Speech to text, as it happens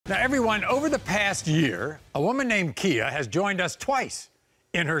Now, everyone, over the past year, a woman named Kiyya has joined us twice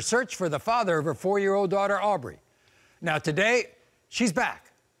in her search for the father of her 4-year-old daughter, Aubrey. Now, today, she's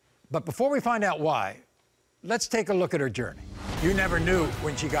back. But before we find out why, let's take a look at her journey. You never knew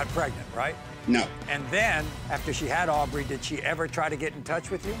when she got pregnant, right? No. And then, after she had Aubrey, did she ever try to get in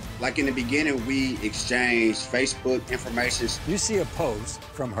touch with you? Like in the beginning, we exchanged Facebook information. You see a post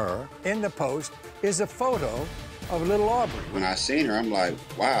from her. In the post is a photo of little Aubrey. When I seen her, I'm like,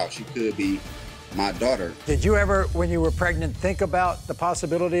 wow, she could be my daughter. Did you ever, when you were pregnant, think about the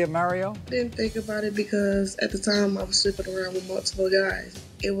possibility of Mario? Didn't think about it because at the time I was sleeping around with multiple guys.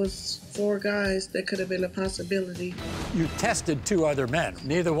 It was 4 guys that could have been a possibility. You tested 2 other men.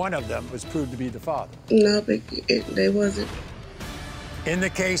 Neither one of them was proved to be the father. No, they wasn't. In the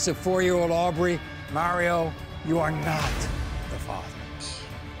case of 4-year-old Aubrey, Mario, you are not the father.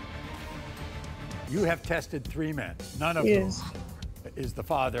 You have tested 3 men. None of them is the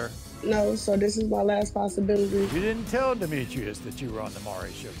father. No, so this is my last possibility. You didn't tell Demetrius that you were on the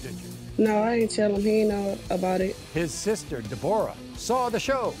Maury show, did you? No, I ain't tell him. He ain't know about it. His sister, Deborah, saw the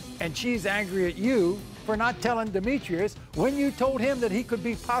show, and she's angry at you for not telling Demetrius when you told him that he could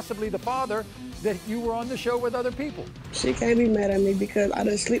be possibly the father, that you were on the show with other people. She can't be mad at me because I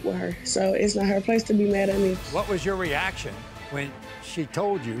didn't sleep with her, so it's not her place to be mad at me. What was your reaction when she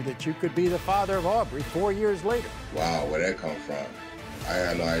told you that you could be the father of Aubrey 4 years later? Wow, where'd that come from? I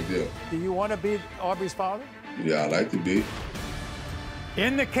had no idea. Do you want to be Aubrey's father? Yeah, I'd like to be.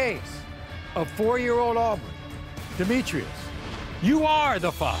 In the case of 4-year-old Aubrey, Demetrius, you are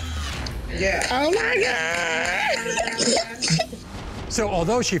the father. Yeah. Oh my God! So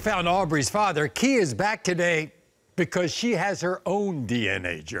although she found Aubrey's father, Kiyya is back today because she has her own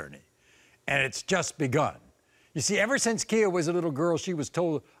DNA journey, and it's just begun. You see, ever since Kiyya was a little girl, she was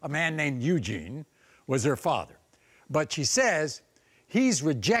told a man named Eugene was her father. But she says he's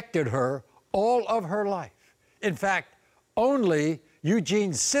rejected her all of her life. In fact, only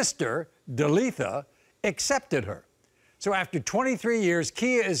Eugene's sister, Delitha, accepted her. So after 23 years,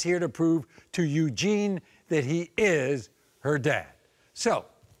 Kiyya is here to prove to Eugene that he is her dad. So,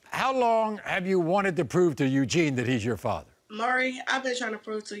 how long have you wanted to prove to Eugene that he's your father? Maury, I've been trying to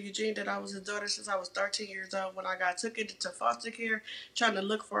prove to Eugene that I was his daughter since I was 13 years old when I got took into foster care, trying to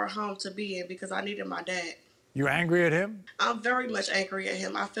look for a home to be in because I needed my dad. You angry at him? I'm very much angry at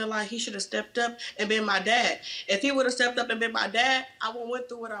him. I feel like he should have stepped up and been my dad. If he would have stepped up and been my dad, I wouldn't went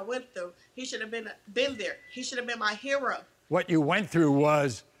through what I went through. He should have been there. He should have been my hero. What you went through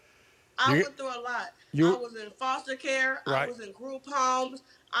was... I went through a lot. I was in foster care. Right. I was in group homes.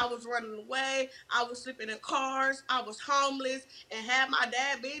 I was running away. I was sleeping in cars. I was homeless. And had my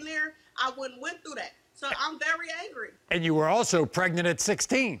dad been there, I wouldn't went through that. So I'm very angry. And you were also pregnant at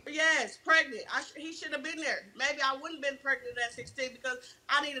 16. Yes, pregnant. He should have been there. Maybe I wouldn't have been pregnant at 16 because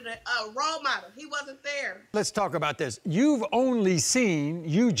I needed a role model. He wasn't there. Let's talk about this. You've only seen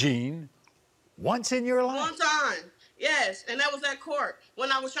Eugene once in your life? One time. Yes, and that was at court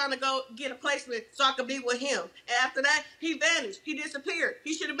when I was trying to go get a placement so I could be with him. And after that, he vanished. He disappeared.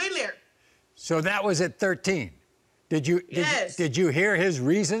 He should have been there. So that was at 13. Did you hear his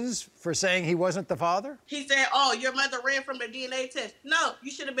reasons for saying he wasn't the father? He said, oh, your mother ran from the DNA test. No,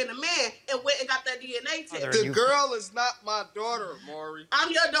 you should have been a man and went and got that DNA test. The girl is not my daughter, Maury.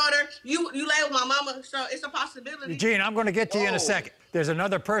 I'm your daughter. You lay with my mama, so it's a possibility. Eugene, I'm going to get to you in a second. There's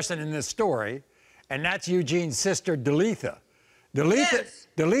another person in this story, and that's Eugene's sister, Delitha.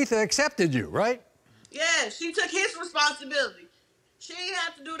 Delitha accepted you, right? Yes, she took his responsibility. She ain't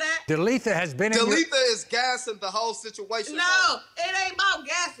have to do that. Delitha has been in Delitha is gassing the whole situation. No, it ain't about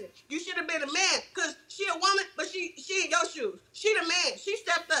gassing. You should have been a man, because she a woman, but she in your shoes. She the man. She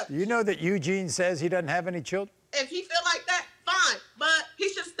stepped up. You know that Eugene says he doesn't have any children? If he feel like that, fine. But he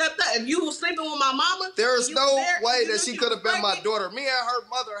should step up. If you were sleeping with my mama... There is no way that she could have been my daughter. Me and her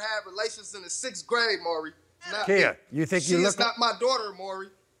mother had relations in the 6th grade, Maury. Kiyya, you think you look... She's not my daughter, Maury.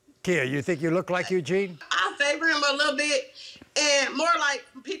 Kiyya, you think you look like Eugene? I favor him a little bit, and more like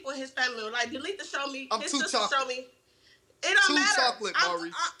people in his family. Like, Delitha showed me, his sister showed me. It don't matter. Chocolate, Maury.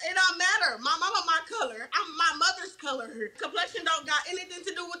 It don't matter. My mama my color. I'm my mother's color. Complexion don't got anything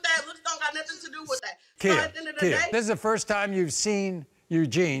to do with that. Looks don't got nothing to do with that. Kiyya, so at the end of the day, this is the first time you've seen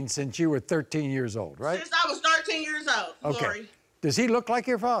Eugene since you were 13 years old, right? Since I was 13 years old, Okay. Maury. Does he look like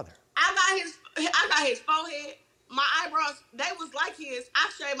your father? I got his forehead. My eyebrows, they was like his. I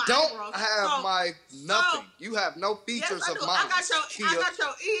shaved my eyebrows. Don't have my nothing. You have no features of mine. I got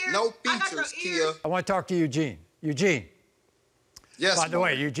your ears. No features, Kiyya. I want to talk to Eugene. Eugene. Yes, By the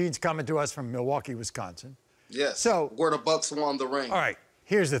way, Eugene's coming to us from Milwaukee, Wisconsin. Yes. So, where the Bucks won the ring. All right.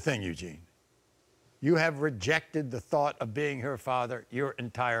 Here's the thing, Eugene. you have rejected the thought of being her father your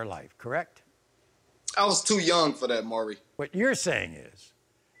entire life, correct? I was too young for that, Maury. What you're saying is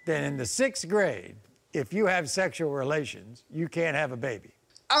that in the 6th grade, if you have sexual relations, you can't have a baby.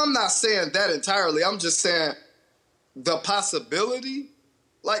 I'm not saying that entirely. I'm just saying the possibility.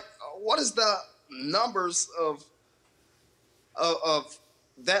 Like, what is the numbers of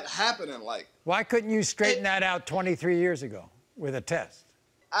that happening like? Why couldn't you straighten that out 23 years ago with a test?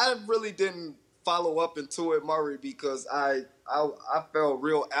 I really didn't follow up into it, Maury, because I felt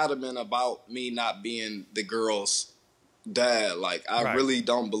real adamant about me not being the girl's dad. Like, I really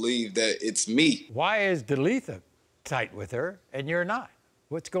don't believe that it's me. Why is Delitha tight with her and you're not?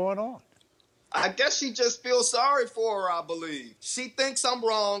 What's going on? I guess she just feels sorry for her, I believe. She thinks I'm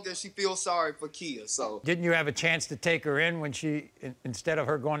wrong and she feels sorry for Kiyya, so. Didn't you have a chance to take her in when instead of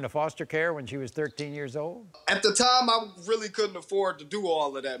her going to foster care when she was 13 years old? At the time, I really couldn't afford to do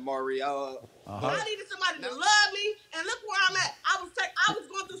all of that, Maury. I needed somebody to love me, and look where I'm at. I was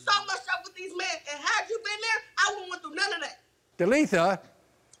going through so much stuff with these men, and had you been there, I wouldn't went through none of that. Delitha,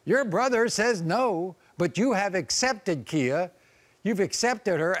 your brother says no, but you have accepted Kiyya. You've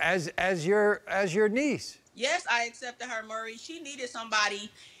accepted her as your niece. Yes, I accepted her, Maury. She needed somebody.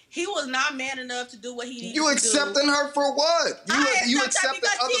 He was not man enough to do what he needed to do. You accepting her for what? You accepted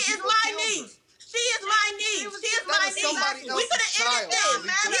because other she is people's my children. niece. She is my niece. She is my niece. somebody We could else's have ended child, this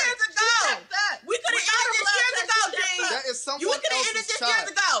Delitha. years ago. We could have ended this years ago, James. That is someone We could have ended else's this child.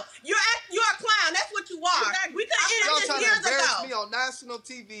 years ago. You're a clown. That's what you are. We could have ended Y'all this trying to years embarrass ago. me on national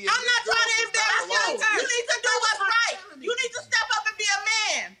TV. And I'm not this trying to girl is embarrass not you. alone. You need to do what's right. You need to step up and be a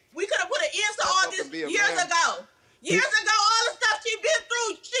man. We could have put an end to all this years ago. Years ago, all the stuff she been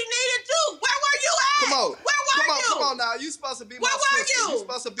through, she needed you. Where were you at? Come on. Where were you? Come on now. You supposed to be my Where were sister. you? You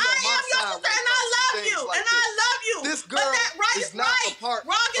supposed to be I on my am your side. sister, and I love you. And I love you. This But girl that right is not right. a part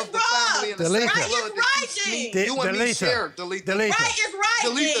Wrong is of the wrong. family and the Delitha. same Right blood is that right, keeps me. Gene. You and me Delitha. share, Delitha. Delitha. Right is right,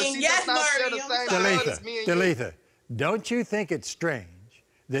 Delitha, Gene. she Yes, does not share Maury. the I'm same sorry. blood as me and you. Delitha, don't you think it's strange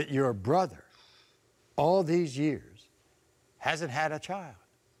that your brother, all these years, hasn't had a child?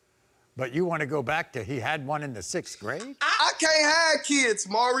 But you want to go back to he had one in the 6th grade? I can't have kids,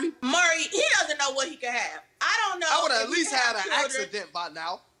 Maury. Maury, he doesn't know what he can have. I don't know. I would have if at he least can had have an children, accident by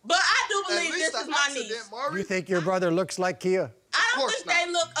now. But I do At believe least this is an my accident, niece. Maury. You think your brother looks like Kiyya? I don't course think not.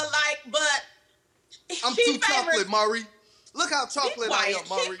 they look alike, but I'm she too chocolate, favors. Maury. Look how chocolate I am,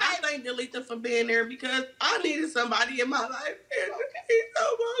 Maury. I thank Delitha for being there because I needed somebody in my life. And he's so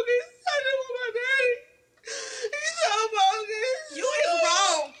bogus. I don't want my daddy. He's so bogus. You is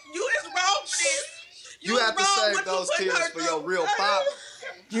wrong. You is wrong for this. You is have to wrong save what you those putting tears her for your through. real father.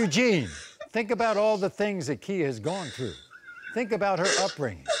 Eugene, think about all the things that Kiyya has gone through. Think about her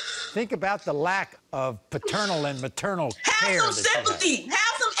upbringing. Think about the lack of paternal and maternal care. Have some sympathy. Have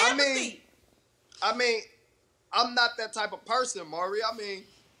some empathy. I mean, I'm not that type of person, Maury. I mean,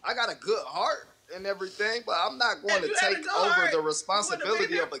 I got a good heart and everything, but I'm not going to you had a take good over heart, the you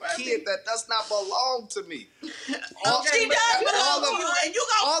responsibility would've of a been there for kid me. that does not belong to me. She does belong to you, and you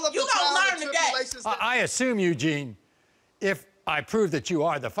all of the gonna trials learn and today. tribulations that- I assume, Eugene, if I prove that you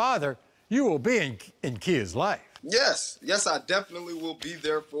are the father, you will be in Kiyya's life. Yes, I definitely will be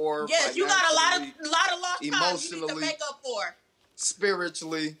there for her. Yes, you got a lot of financially, lost time you need to emotionally, make up for.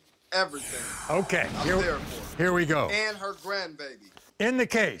 spiritually, everything. Okay, I'm there for her. here we go. And her grandbaby. In the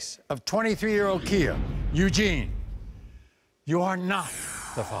case of 23-year-old Kiyya, Eugene, you are not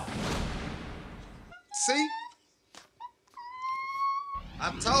the father. See?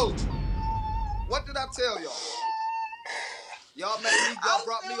 I told you. What did I tell y'all? Y'all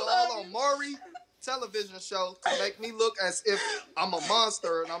brought me all on Maury television show to make me look as if I'm a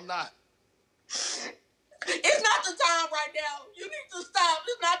monster and I'm not. It's not the time right now. You need to stop.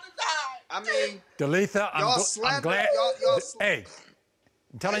 It's not the time. I mean, Delitha, I'm glad. Hey,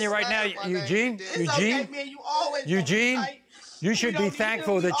 I'm telling you right now, Eugene, Eugene, you should be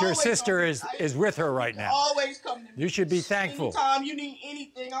thankful that your sister is with her right now. Always come to me. You should be thankful. Anytime you need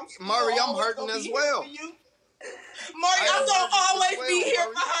anything, Maury, I'm hurting as well. Maury, I'm gonna always be here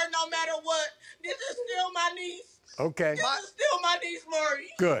for her no matter what. This is still my niece. Okay. This is still my niece, Maury.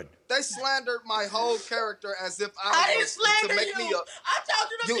 Good. They slandered my whole character as if I didn't was slander to make you. me a. I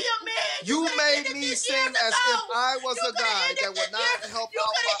told you to be a man. You could've made ended me this seem years as ago. if I was You a could've guy ended that would this not years- help You out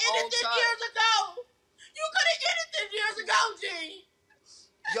could my have ended own this child. years ago. You could have ended this years ago, G.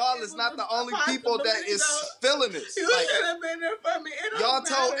 Y'all is not the only people that is feeling this. You Like, should have been there for me. It don't y'all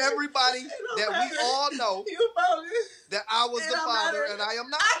told matter. everybody It don't that we matter. all know You bogus. that I was It the don't father matter. and I am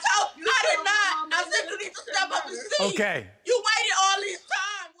not. I did not. I said you need to step up and see. Okay. You waited all this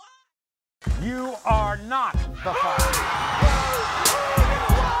time. Why? You are not the father.